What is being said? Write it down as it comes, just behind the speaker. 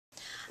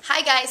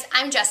Hi guys,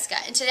 I'm Jessica,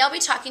 and today I'll be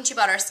talking to you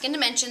about our Skin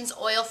Dimensions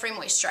Oil-Free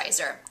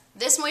Moisturizer.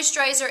 This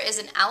moisturizer is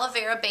an aloe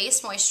vera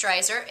based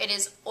moisturizer. It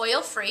is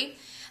oil-free.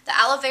 The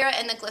aloe vera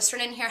and the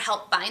glycerin in here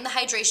help bind the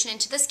hydration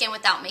into the skin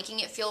without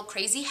making it feel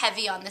crazy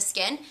heavy on the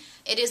skin.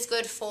 It is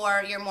good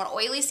for your more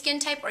oily skin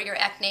type or your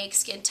acneic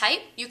skin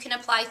type. You can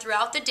apply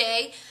throughout the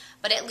day,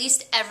 but at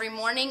least every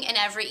morning and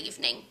every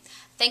evening.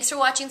 Thanks for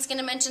watching Skin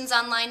Dimensions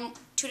online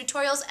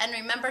tutorials, and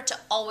remember to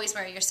always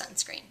wear your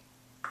sunscreen.